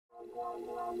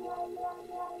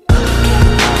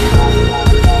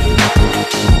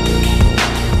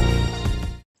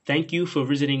Thank you for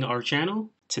visiting our channel.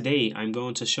 Today I'm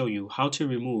going to show you how to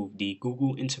remove the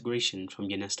Google integration from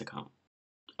your Nest account.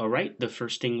 Alright, the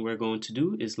first thing we're going to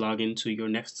do is log into your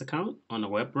Nest account on a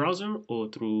web browser or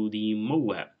through the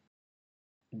Mo app.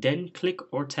 Then click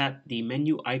or tap the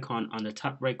menu icon on the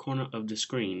top right corner of the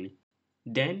screen.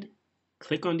 Then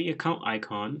click on the account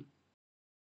icon,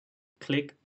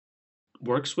 click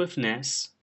Works with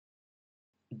Nest,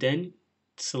 then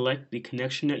select the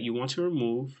connection that you want to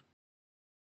remove,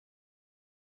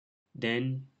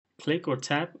 then click or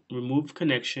tap Remove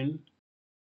Connection,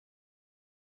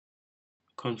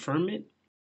 confirm it.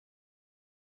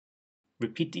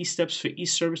 Repeat these steps for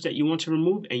each service that you want to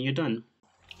remove and you're done.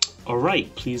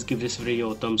 Alright, please give this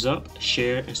video a thumbs up,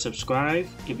 share and subscribe.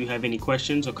 If you have any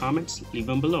questions or comments, leave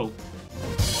them below.